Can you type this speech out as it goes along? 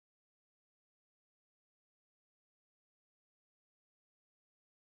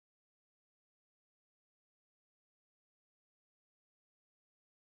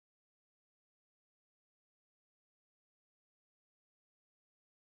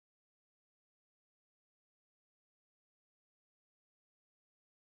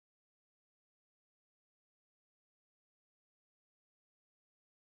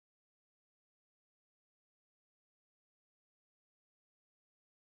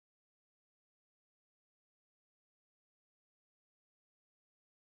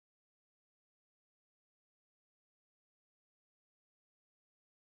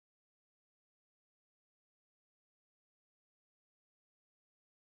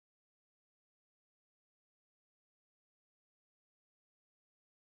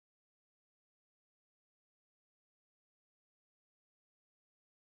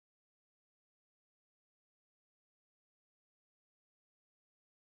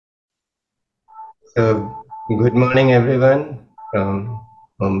So, good morning, everyone from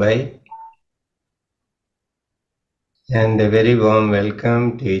Mumbai, and a very warm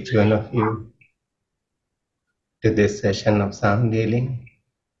welcome to each one of you to this session of sound healing.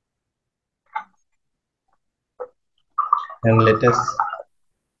 And let us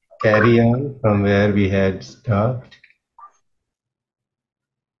carry on from where we had stopped.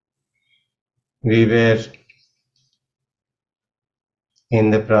 We were in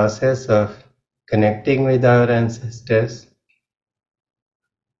the process of connecting with our ancestors,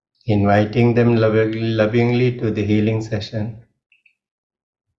 inviting them lovingly to the healing session,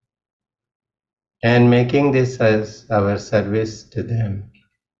 and making this as our service to them.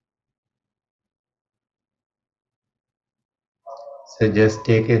 So, just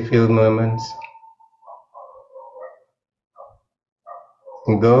take a few moments,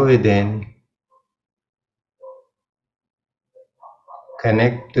 go within.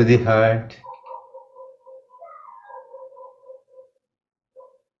 Connect to the heart.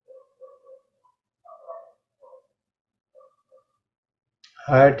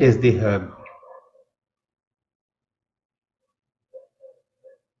 Heart is the hub.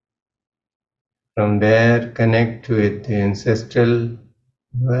 From there, connect with the ancestral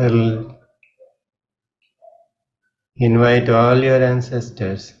world. Invite all your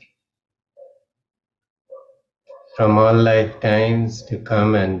ancestors from all lifetimes to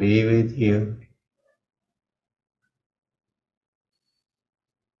come and be with you.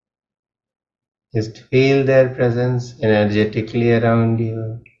 Just feel their presence energetically around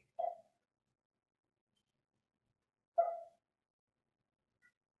you.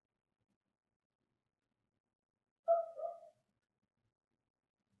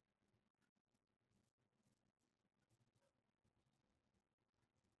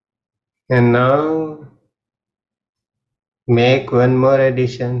 And now, make one more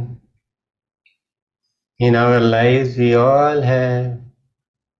addition. In our lives, we all have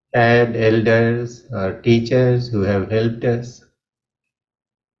had elders or teachers who have helped us,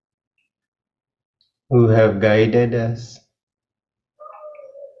 who have guided us,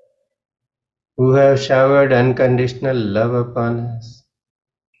 who have showered unconditional love upon us.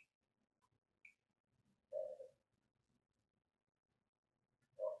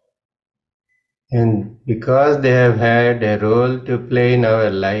 And because they have had a role to play in our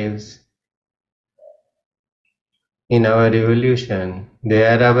lives, in our evolution, they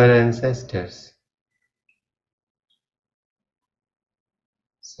are our ancestors.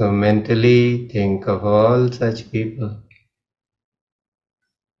 So mentally think of all such people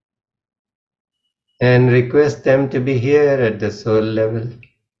and request them to be here at the soul level.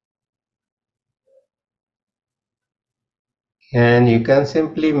 And you can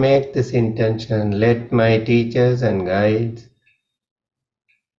simply make this intention, let my teachers and guides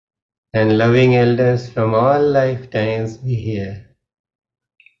and loving elders from all lifetimes be here.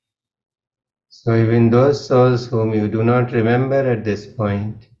 So even those souls whom you do not remember at this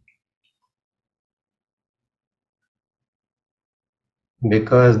point,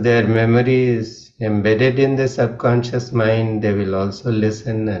 because their memory is embedded in the subconscious mind, they will also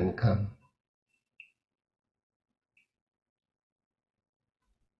listen and come.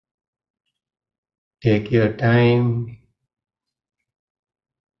 Take your time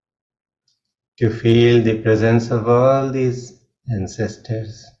to feel the presence of all these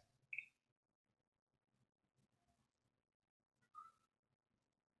ancestors.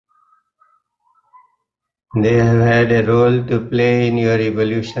 They have had a role to play in your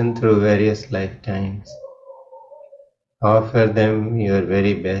evolution through various lifetimes. Offer them your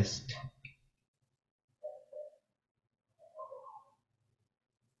very best.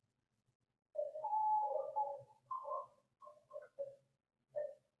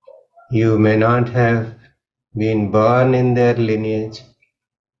 You may not have been born in their lineage,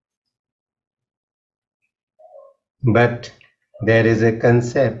 but there is a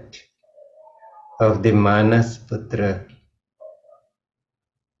concept of the Manas Putra,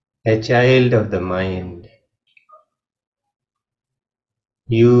 a child of the mind.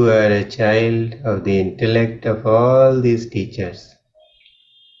 You are a child of the intellect of all these teachers.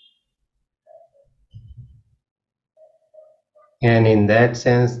 And in that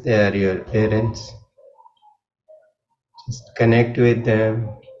sense, they are your parents. Just connect with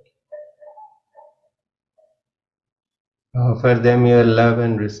them. Offer them your love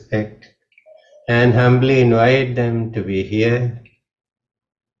and respect. And humbly invite them to be here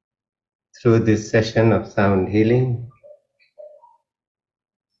through this session of sound healing.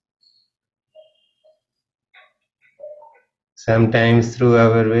 Sometimes through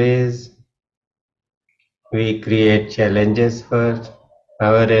our ways, we create challenges for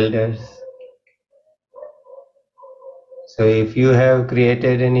our elders. So if you have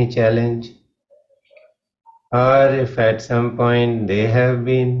created any challenge, or if at some point they have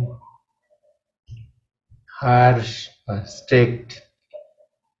been harsh or strict,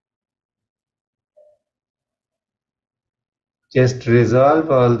 just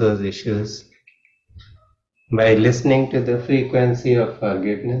resolve all those issues by listening to the frequency of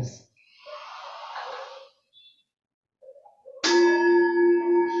forgiveness.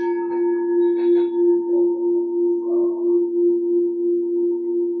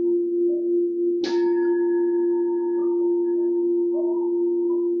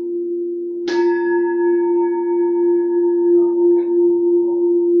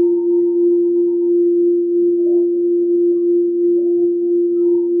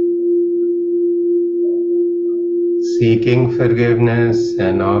 Seeking forgiveness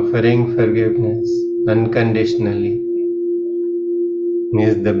and offering forgiveness unconditionally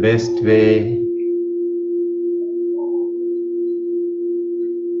is the best way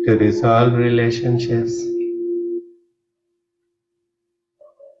to resolve relationships.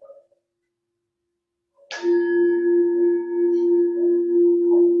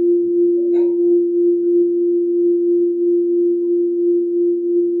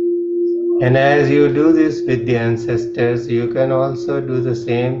 And as you do this with the ancestors, you can also do the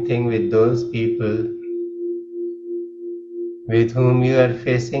same thing with those people with whom you are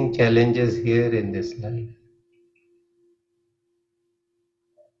facing challenges here in this life.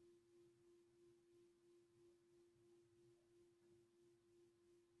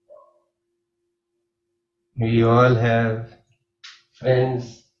 We all have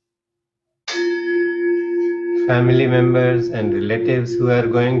friends, family members, and relatives who are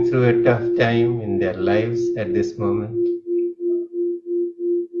going through a tough time in their lives at this moment.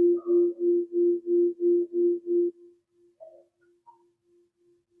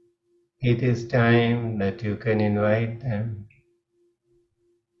 It is time that you can invite them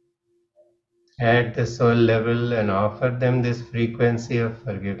at the soul level and offer them this frequency of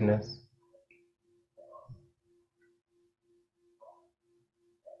forgiveness,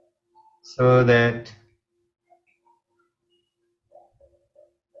 so that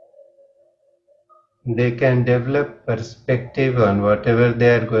they can develop perspective on whatever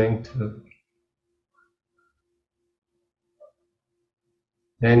they are going through.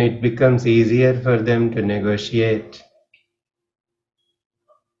 Then it becomes easier for them to negotiate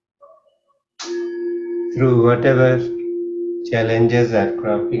through whatever challenges are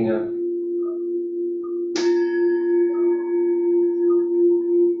cropping up.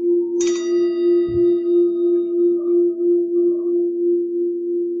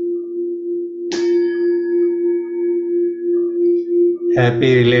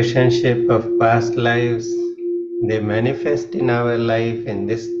 Happy relationship of past lives, they manifest in our life, in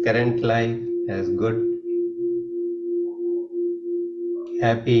this current life, as good,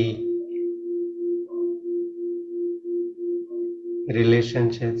 happy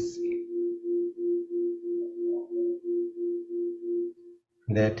relationships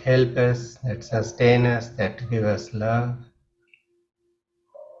that help us, that sustain us, that give us love.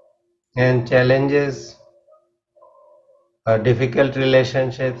 And challenges or difficult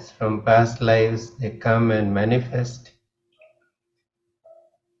relationships from past lives, they come and manifest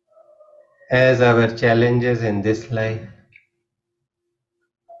as our challenges in this life.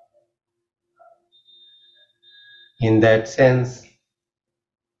 In that sense,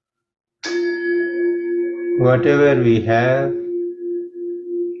 whatever we have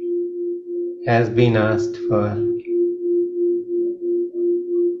has been asked for,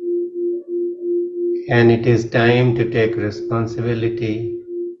 and it is time to take responsibility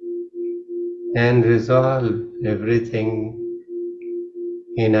and resolve everything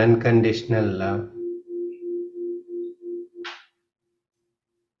in unconditional love.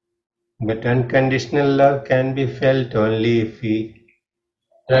 But unconditional love can be felt only if we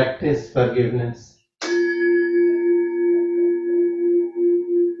practice forgiveness.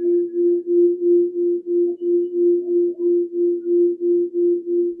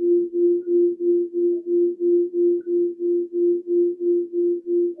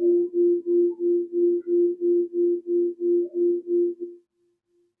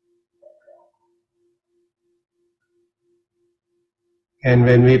 And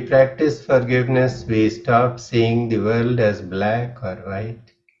when we practice forgiveness, we stop seeing the world as black or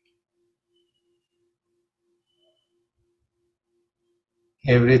white.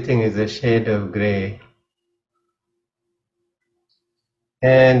 Everything is a shade of grey.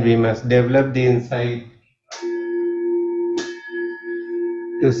 And we must develop the insight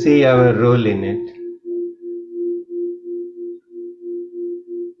to see our role in it.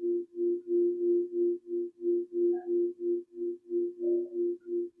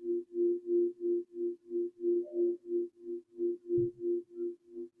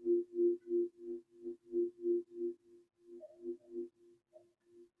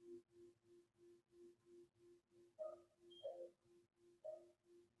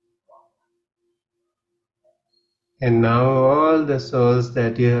 And now all the souls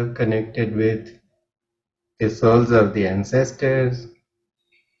that you have connected with, the souls of the ancestors,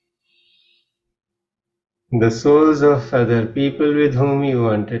 the souls of other people with whom you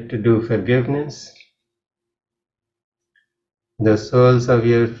wanted to do forgiveness, the souls of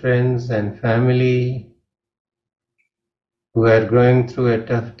your friends and family who are going through a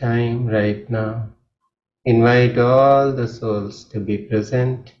tough time right now. Invite all the souls to be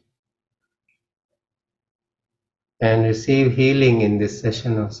present and receive healing in this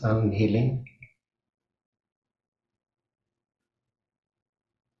session of sound healing.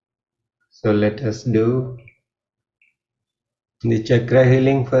 So let us do the chakra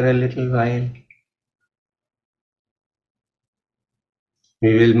healing for a little while.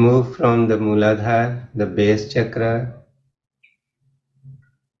 We will move from the Muladhara, the base chakra,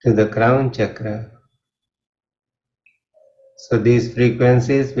 to the crown chakra. So these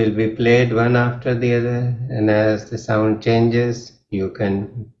frequencies will be played one after the other, and as the sound changes, you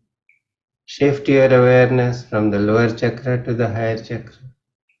can shift your awareness from the lower chakra to the higher chakra.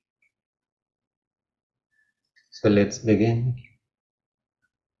 So let's begin.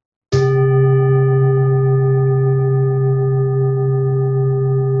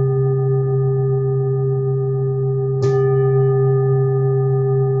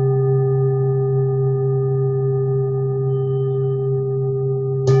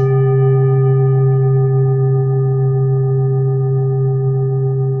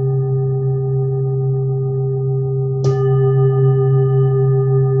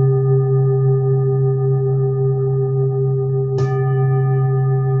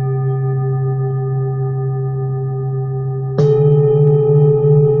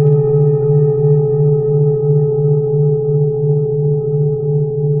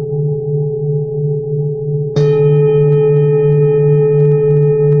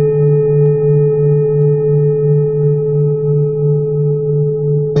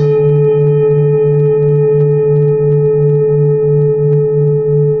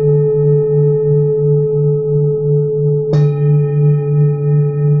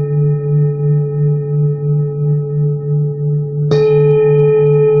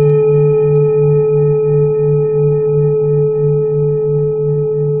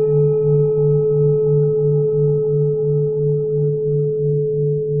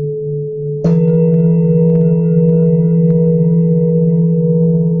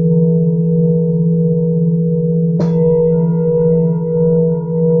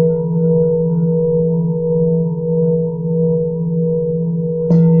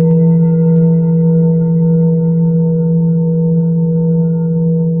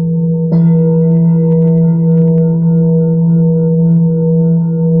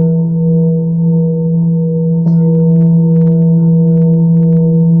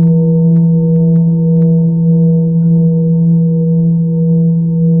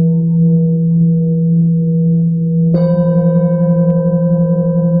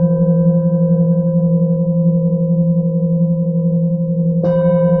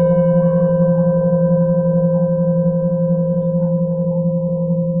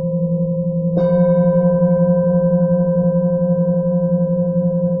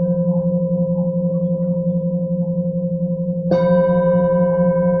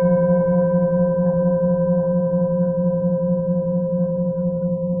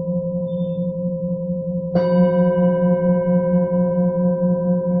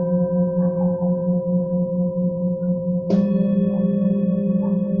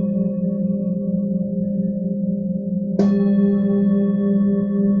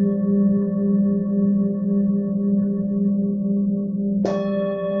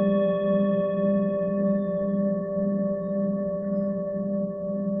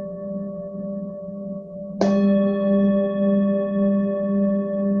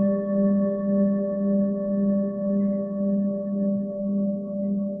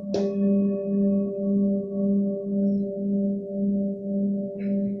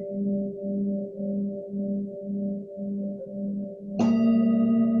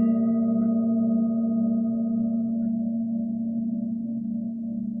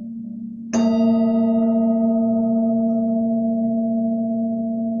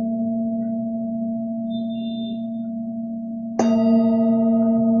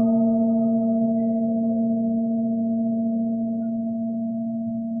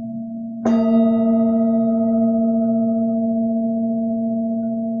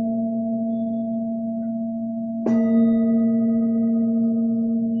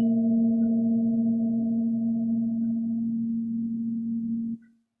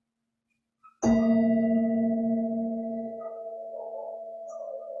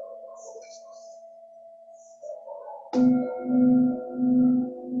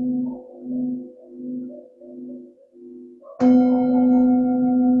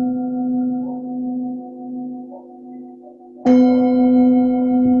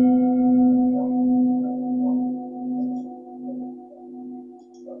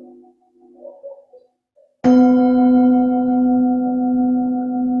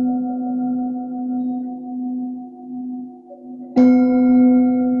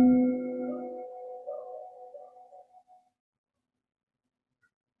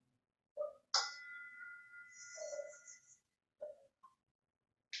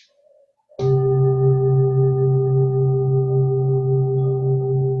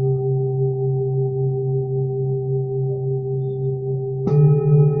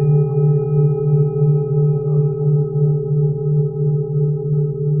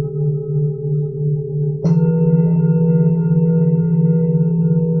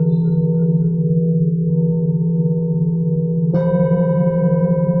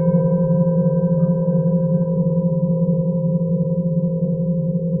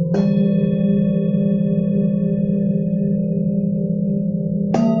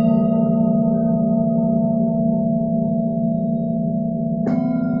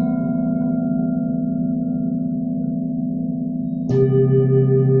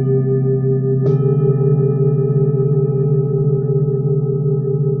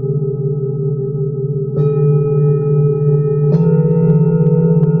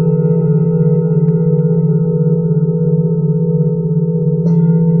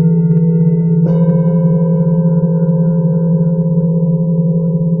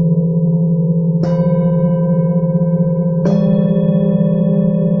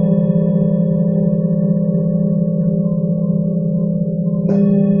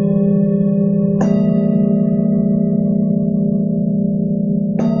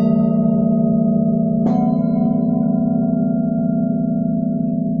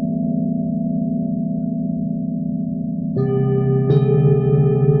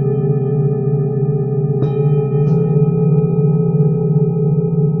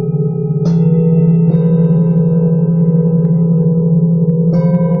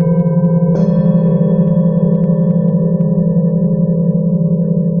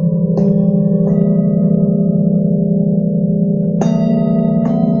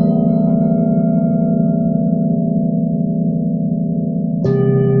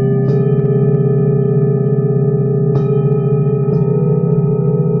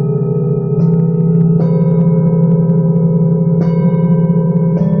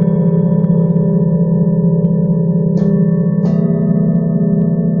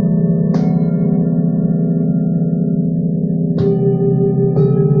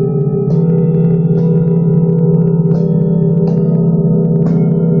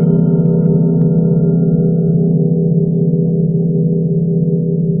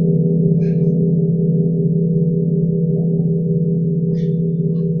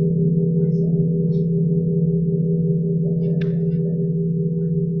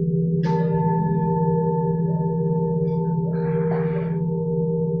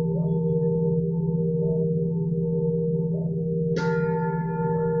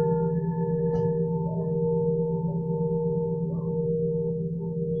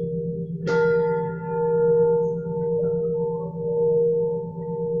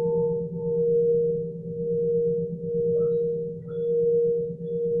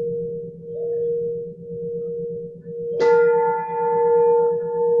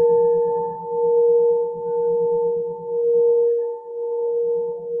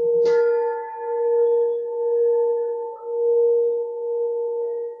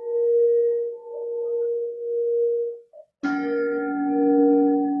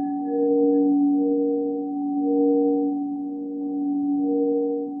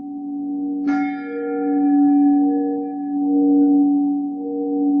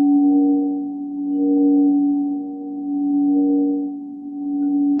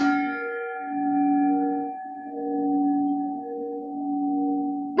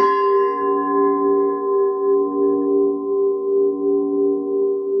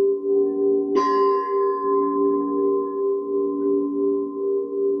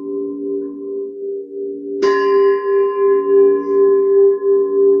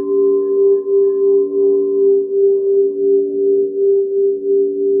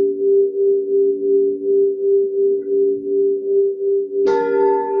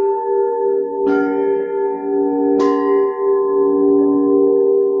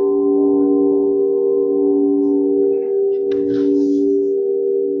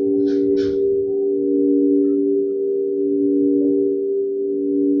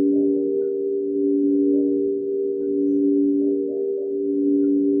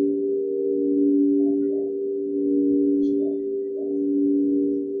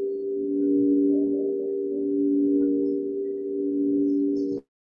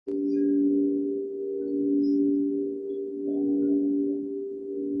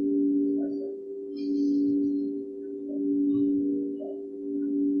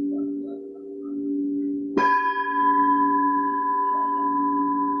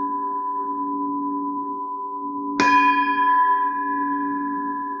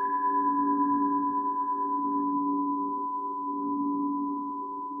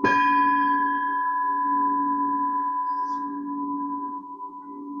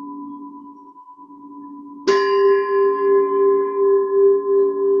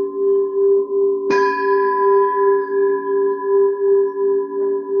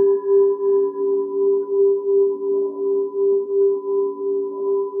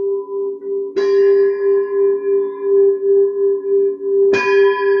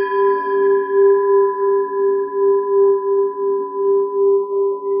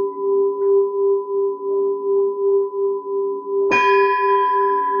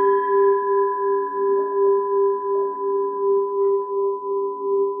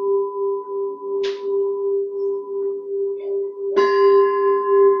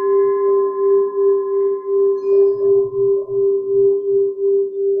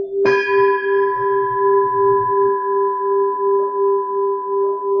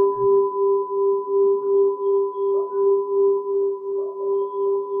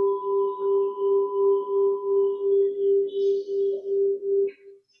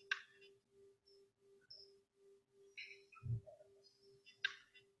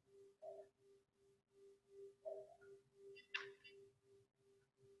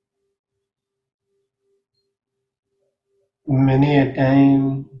 Many a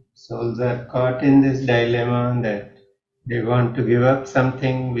time, souls are caught in this dilemma that they want to give up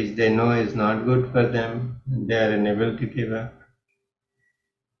something which they know is not good for them, and they are unable to give up.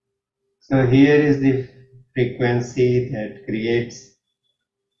 So here is the frequency that creates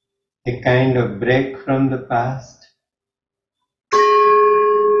a kind of break from the past.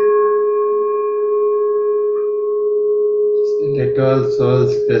 So let all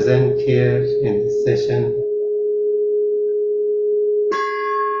souls present here in this session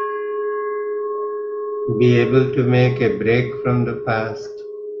be able to make a break from the past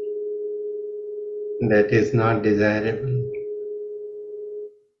that is not desirable.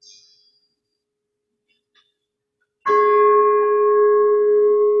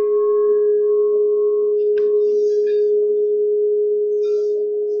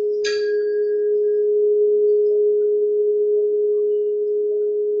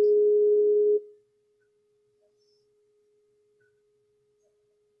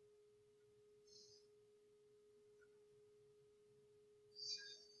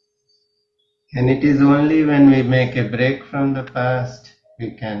 And it is only when we make a break from the past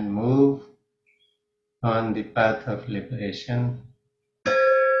we can move on the path of liberation.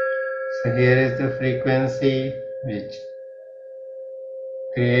 So here is the frequency which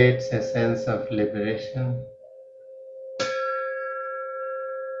creates a sense of liberation.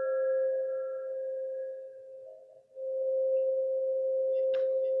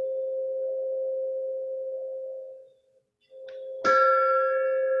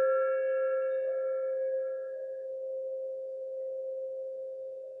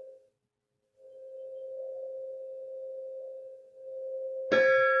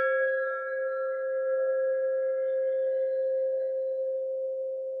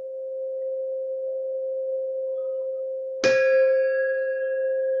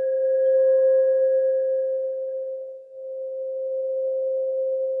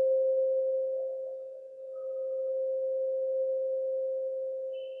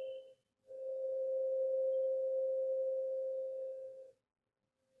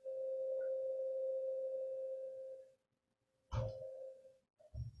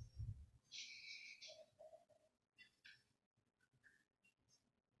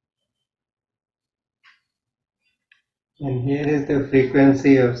 And here is the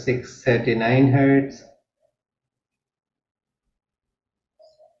frequency of 639 Hertz.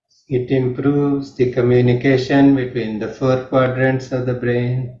 It improves the communication between the four quadrants of the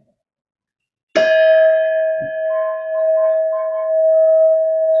brain.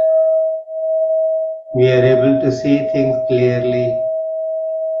 We are able to see things clearly,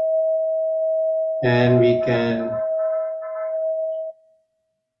 and we can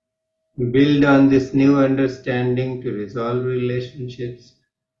build on this new understanding to resolve relationships.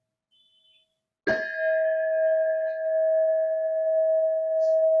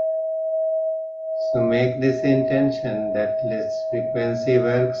 So make this intention that this frequency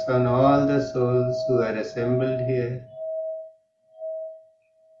works on all the souls who are assembled here.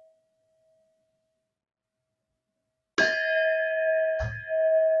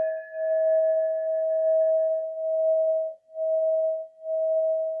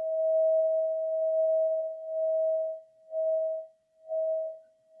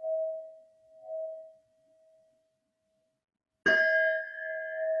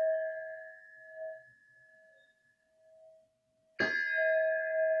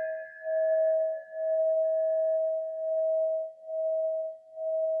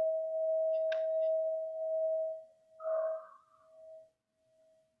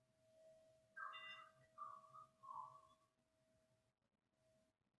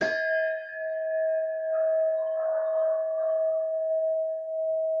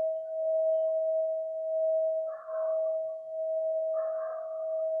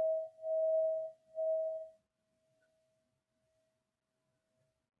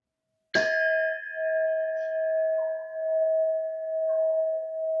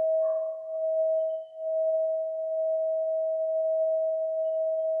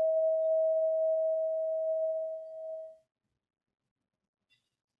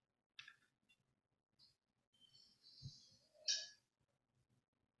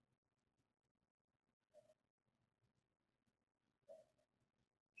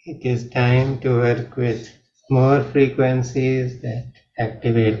 It is time to work with more frequencies that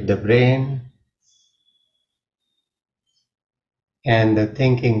activate the brain and the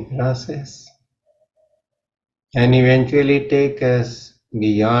thinking process, and eventually take us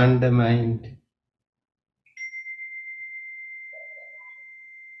beyond the mind.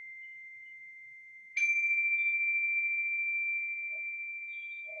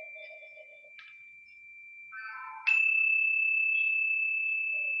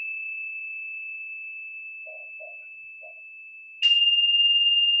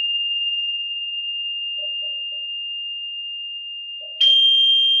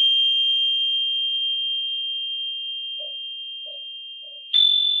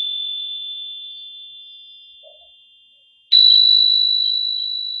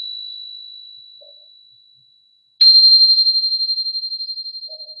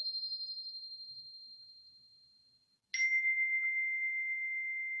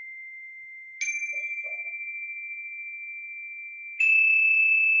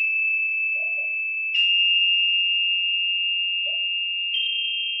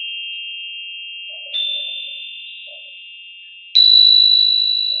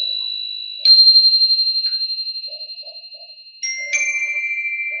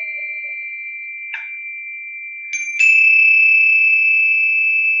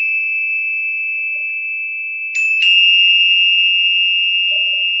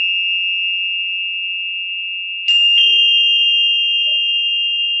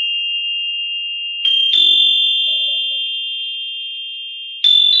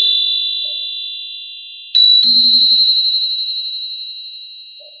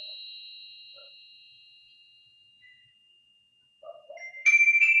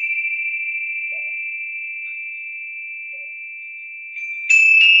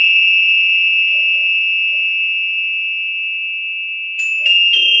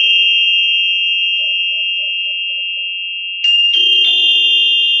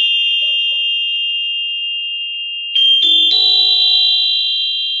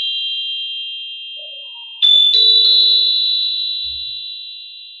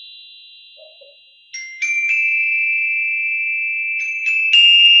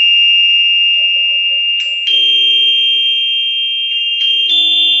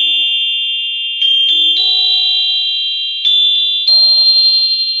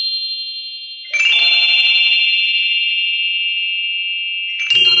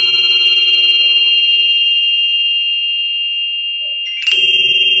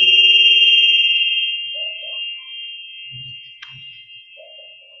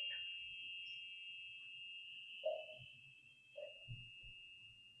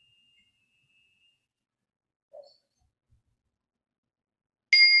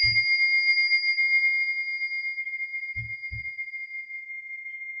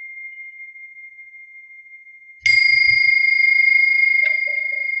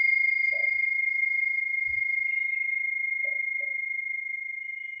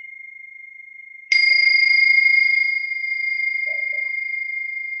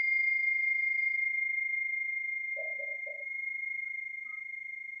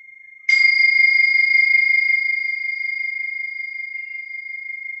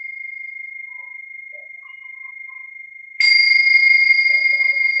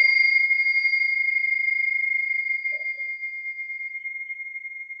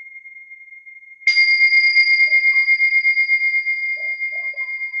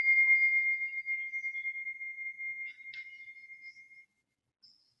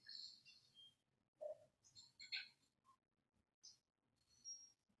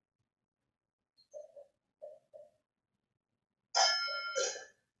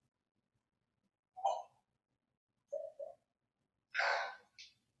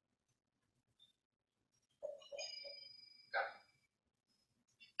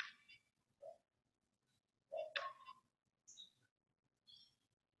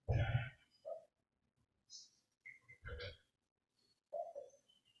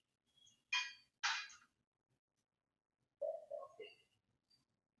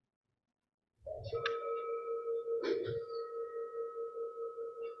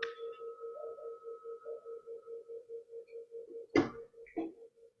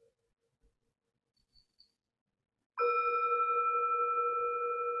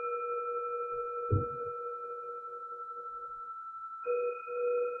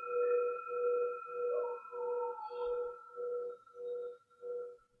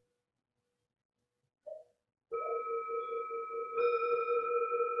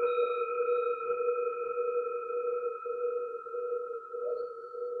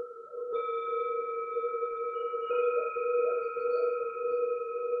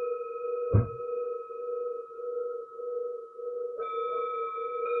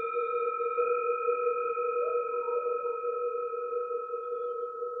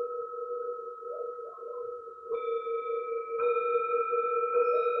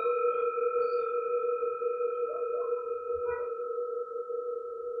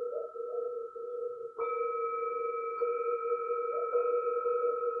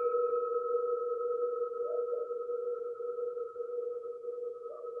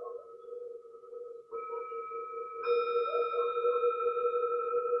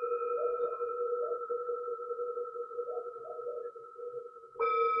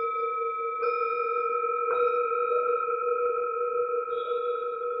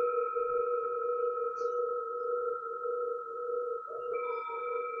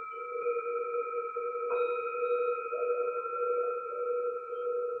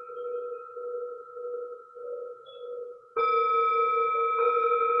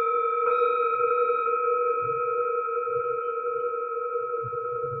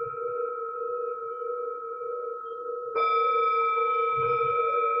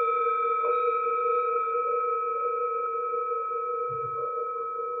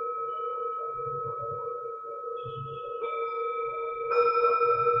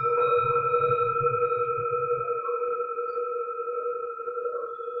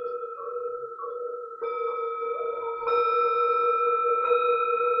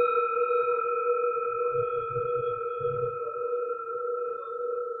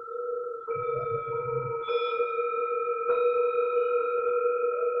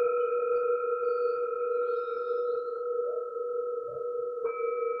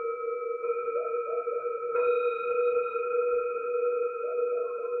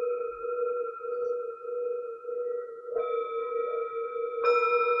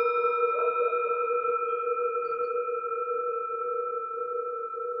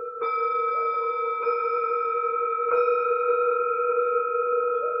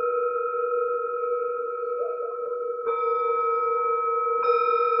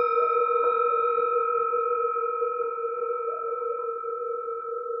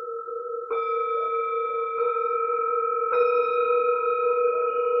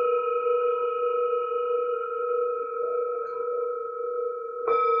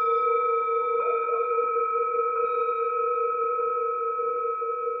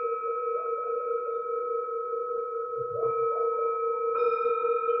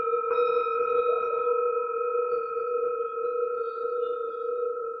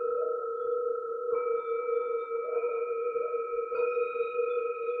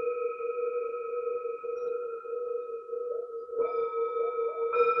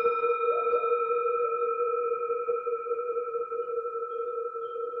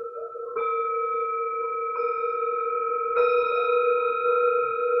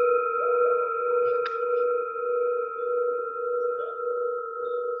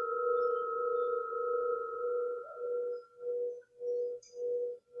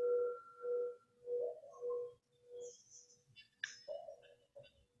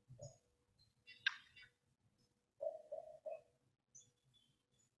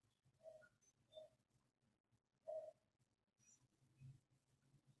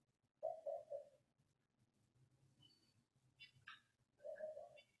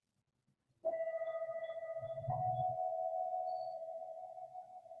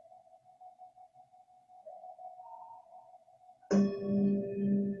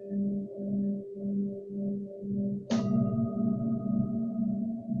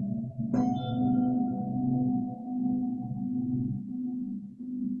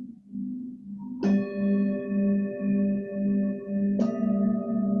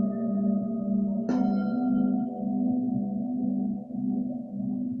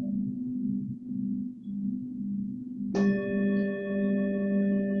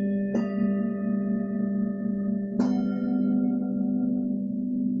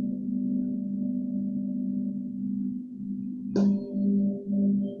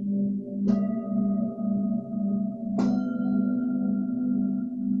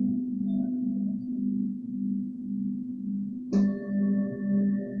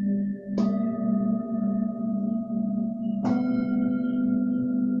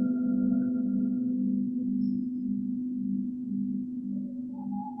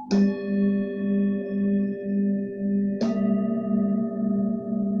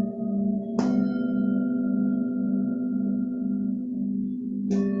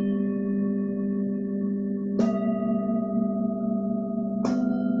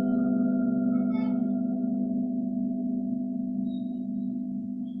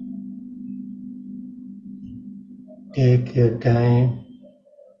 Take your time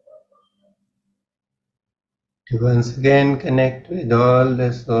to once again connect with all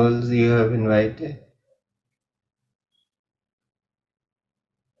the souls you have invited.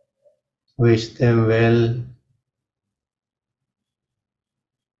 Wish them well.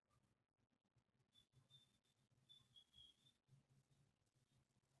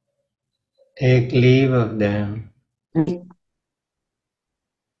 Take leave of them.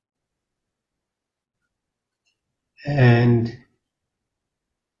 And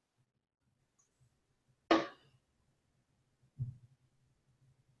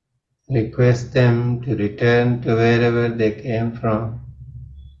request them to return to wherever they came from.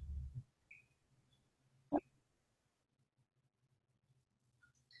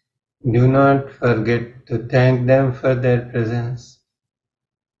 Do not forget to thank them for their presence.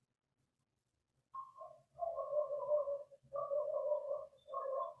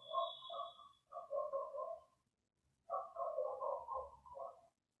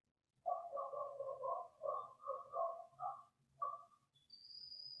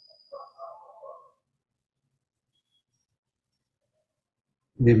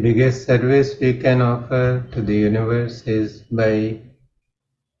 The biggest service we can offer to the universe is by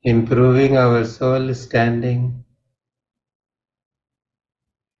improving our soul standing.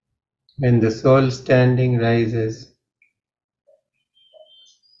 When the soul standing rises,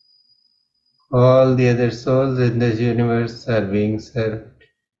 all the other souls in this universe are being served.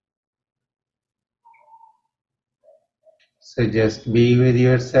 So just be with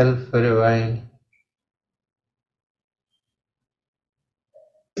yourself for a while.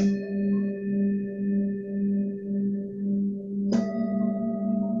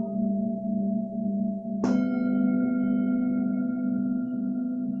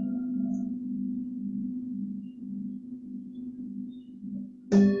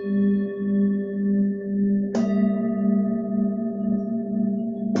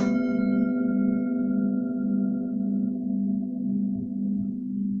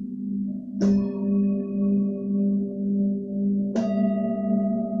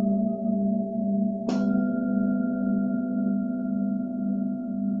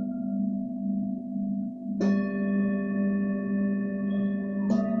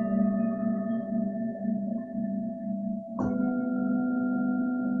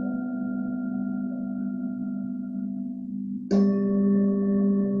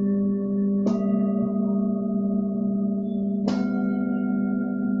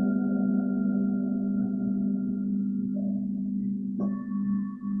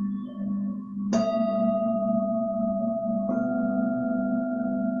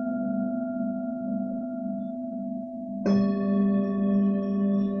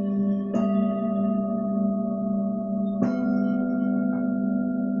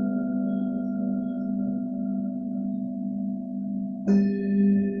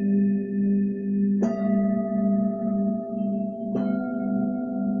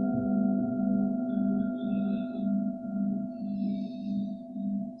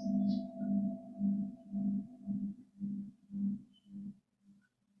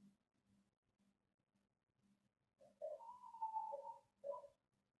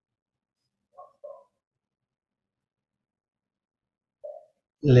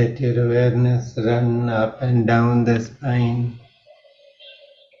 Let your awareness run up and down the spine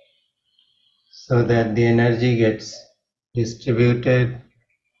so that the energy gets distributed.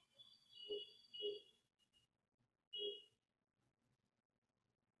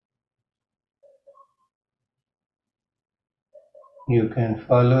 You can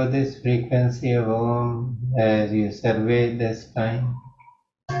follow this frequency of Om as you survey the spine.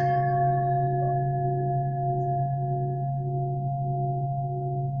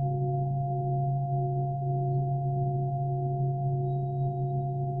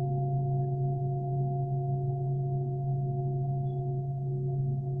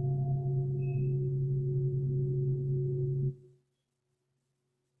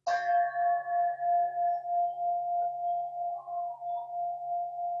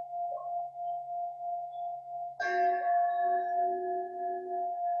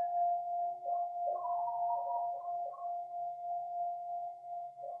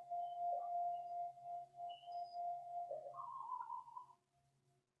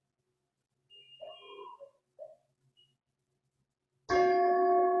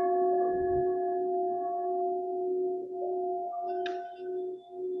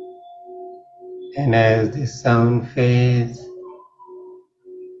 And as the sound fades,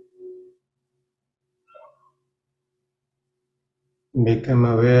 become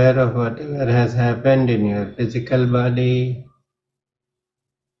aware of whatever has happened in your physical body,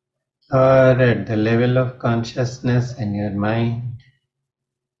 or at the level of consciousness in your mind.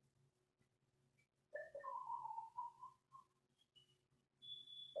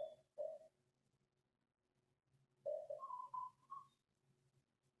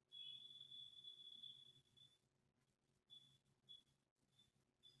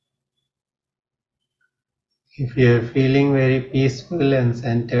 If you are feeling very peaceful and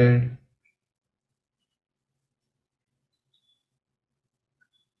centered,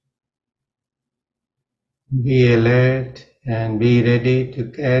 be alert and be ready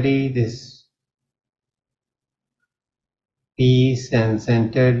to carry this peace and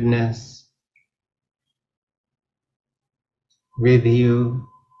centeredness with you,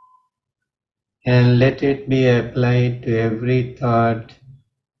 and let it be applied to every thought,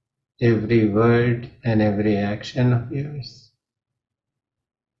 every word, and every action of yours.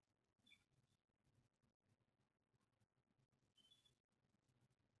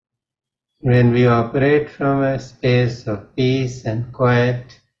 When we operate from a space of peace and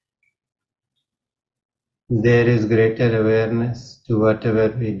quiet, there is greater awareness to whatever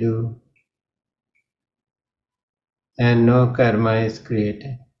we do, and no karma is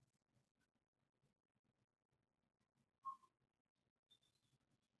created.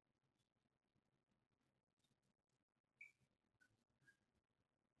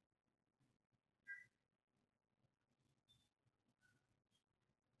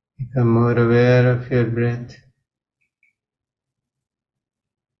 Become more aware of your breath.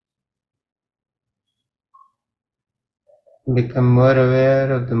 Become more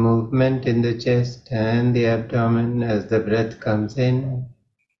aware of the movement in the chest and the abdomen as the breath comes in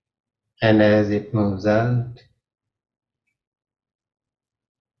and as it moves out.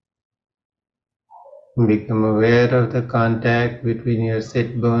 Become aware of the contact between your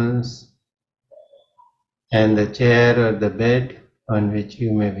sit bones and the chair or the bed on which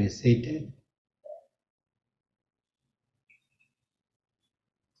you may be seated.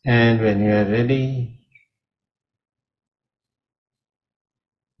 And when you are ready,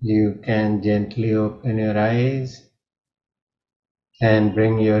 you can gently open your eyes and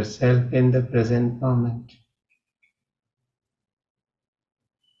bring yourself in the present moment.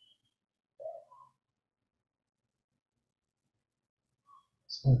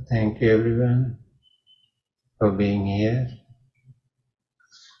 So thank you everyone for being here.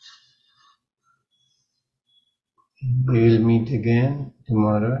 We will meet again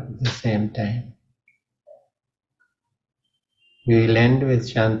tomorrow at the same time. We will end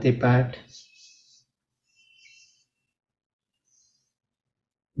with Shanti Path.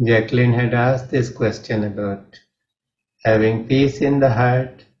 Jacqueline had asked this question about having peace in the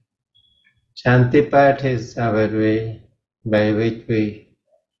heart. Shanti Path is our way by which we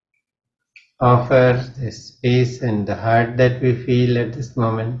offer this peace in the heart that we feel at this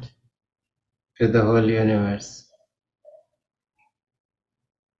moment to the whole universe.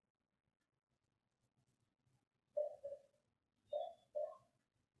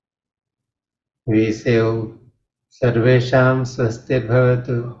 We say, oh, Sarvesham Swastir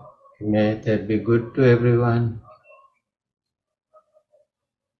Bhavatu, may that be good to everyone.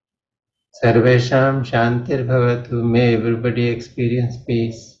 Sarvesham Shantir Bhavatu, may everybody experience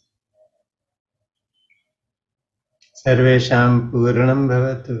peace. Sarvesham Purnam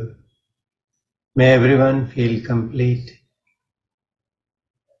Bhavatu, may everyone feel complete.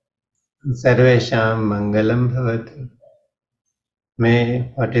 Sarvesham Mangalam Bhavatu,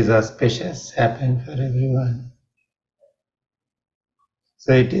 may what is auspicious happen for everyone.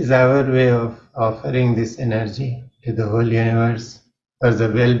 So it is our way of offering this energy to the whole universe for the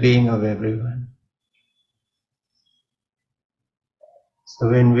well-being of everyone. So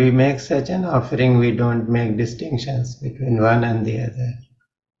when we make such an offering, we don't make distinctions between one and the other.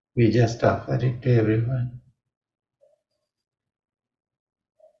 We just offer it to everyone.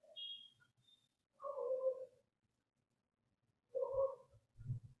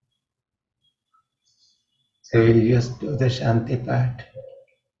 So we'll just do the Shanti part.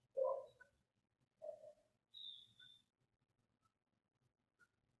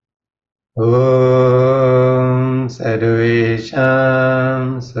 Om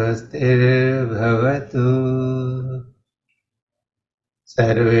Sarvesham Swastir Bhavatu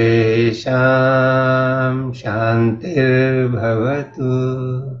Sarvesham Shantir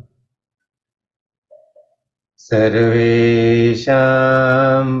Bhavatu Sarvesham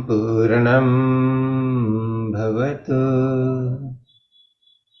Purnam Bhavatu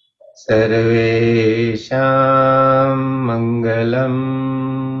Sarvesham Mangalam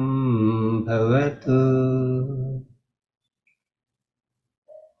Bhavatu.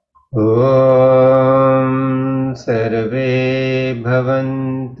 Om Sarve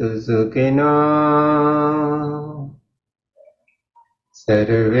भवन्तु सुखिनो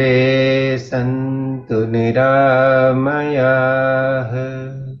सर्वे सन्तु निरामयाः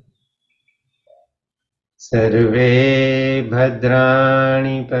सर्वे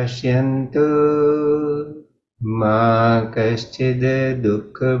भद्राणि पश्यन्तु मा कश्चिद्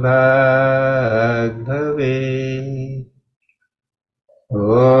दुःखभाग् भवेत्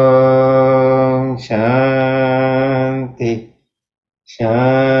ॐ शान्ति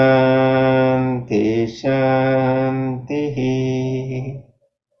शान्ति शान्तिः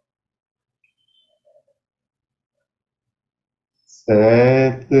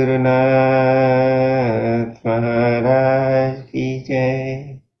सद्गुरुनाथ महाराज की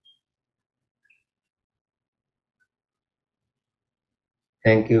जय.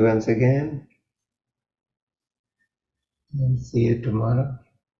 Thank you once again. And see you tomorrow.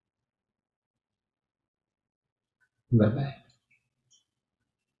 Bye bye.